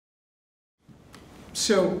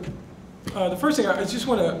So the first thing, I just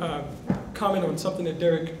want to comment on something that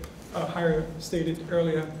Derek Heyer stated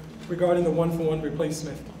earlier regarding the one-for-one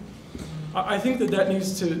replacement. I think that that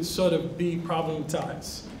needs to sort of be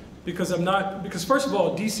problematized because because first of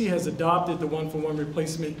all, DC has adopted the one-for-one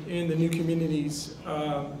replacement in the New Communities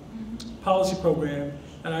policy program,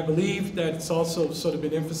 and I believe that it's also sort of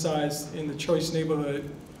been emphasized in the Choice Neighborhood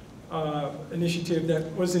initiative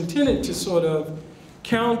that was intended to sort of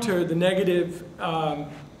counter the negative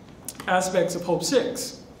aspects of Hope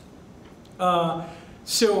 6.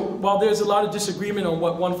 So while there's a lot of disagreement on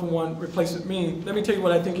what one-for-one replacement means, let me tell you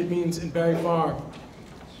what I think it means in Barry Farm.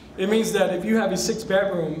 It means that if you have a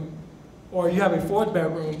 6-bedroom or you have a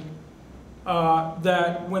 4-bedroom,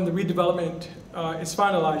 that when the redevelopment is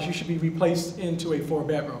finalized, you should be replaced into a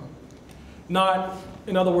 4-bedroom. Not,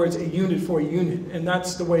 in other words, a unit for a unit. And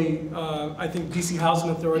that's the way I think DC Housing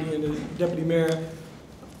Authority and the Deputy Mayor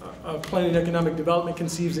of Planning and Economic Development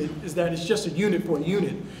conceives it, is that it's just a unit for a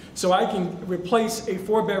unit. So I can replace a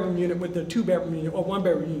 4-bedroom unit with a 2-bedroom unit or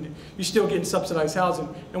 1-bedroom unit. You're still getting subsidized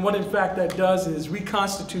housing. And what in fact that does is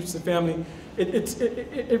reconstitutes the family.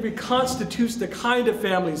 It reconstitutes the kind of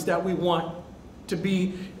families that we want to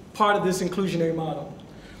be part of this inclusionary model.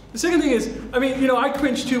 The second thing is, I mean, I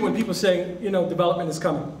cringe too when people say, development is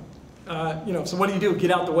coming. So what do?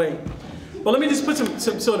 Get out the way. Well, let me just put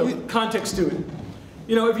some sort of context to it.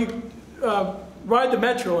 If you ride the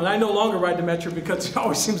Metro, and I no longer ride the Metro because it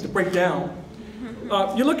always seems to break down.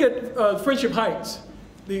 You look at Friendship Heights.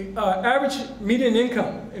 The average median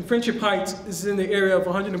income in Friendship Heights is in the area of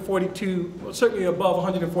 142, well, certainly above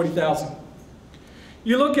 140,000.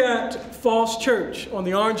 You look at Falls Church on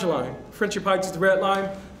the orange line. Friendship Heights is the red line.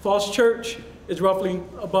 Falls Church is roughly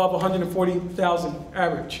above 140,000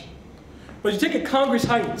 average. But you take it Congress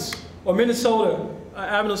Heights or Minnesota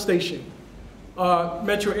Avenue Station,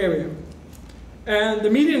 metro area. And the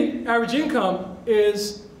median average income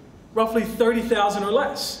is roughly 30,000 or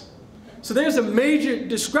less. So there's a major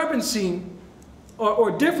discrepancy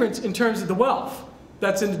or difference in terms of the wealth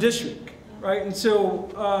that's in the district, right? And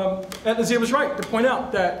so Nazir was right to point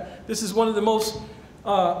out that this is one of the most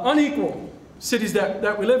unequal cities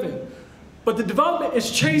that we live in. But the development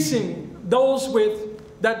is chasing those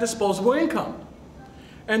with that disposable income.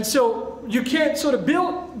 And so you can't sort of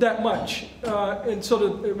build that much in sort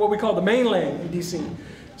of what we call the mainland in DC.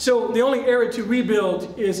 So the only area to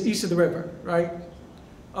rebuild is east of the river, right?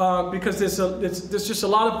 Because there's just a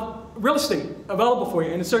lot of real estate available for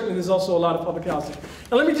you, and certainly there's also a lot of public housing.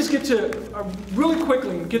 Now let me just get to, really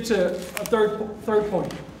quickly, get to a third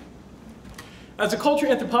point. As a culture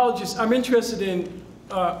anthropologist, I'm interested in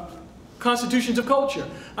constitutions of culture.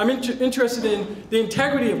 I'm interested in the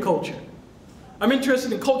integrity of culture. I'm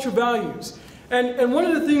interested in cultural values. And one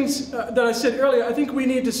of the things that I said earlier, I think we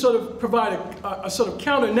need to sort of provide a sort of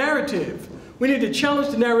counter-narrative. We need to challenge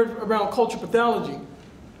the narrative around cultural pathology.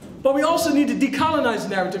 But we also need to decolonize the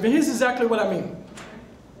narrative. And here's exactly what I mean.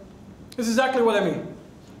 This is exactly what I mean.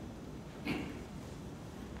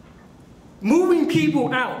 Moving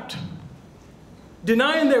people out,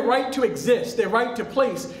 denying their right to exist, their right to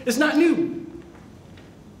place, is not new.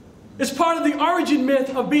 It's part of the origin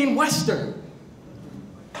myth of being Western.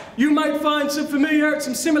 You might find some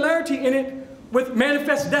similarity in it with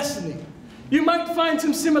Manifest Destiny. You might find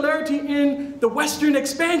some similarity in the Western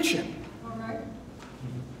expansion. All right.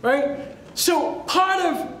 Right? So part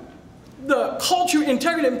of the culture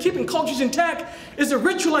integrity and keeping cultures intact is the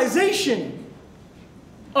ritualization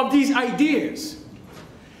of these ideas.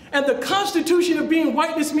 And the constitution of being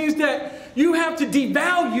whiteness means that you have to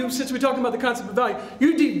devalue, since we're talking about the concept of value,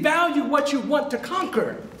 you devalue what you want to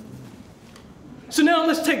conquer. So now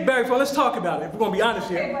let's take Barry Farm, let's talk about it, if we're going to be honest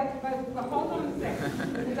here. Okay, but hold on a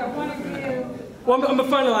second, because I want to give... Well, I'm going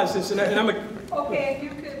to finalize this, and I'm going to... Okay, if you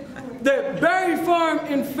could... That Barry Farm,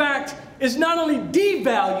 in fact, is not only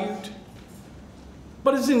devalued,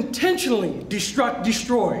 but is intentionally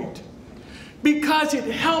destroyed. Because it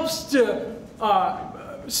helps to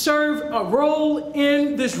serve a role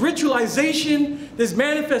in this ritualization, this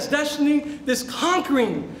manifest destiny, this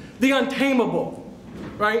conquering the untamable.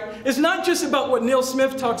 Right? It's not just about what Neil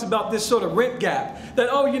Smith talks about, this sort of rent gap,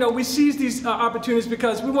 that, we seize these opportunities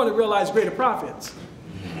because we want to realize greater profits.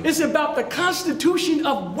 It's about the constitution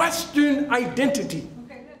of Western identity.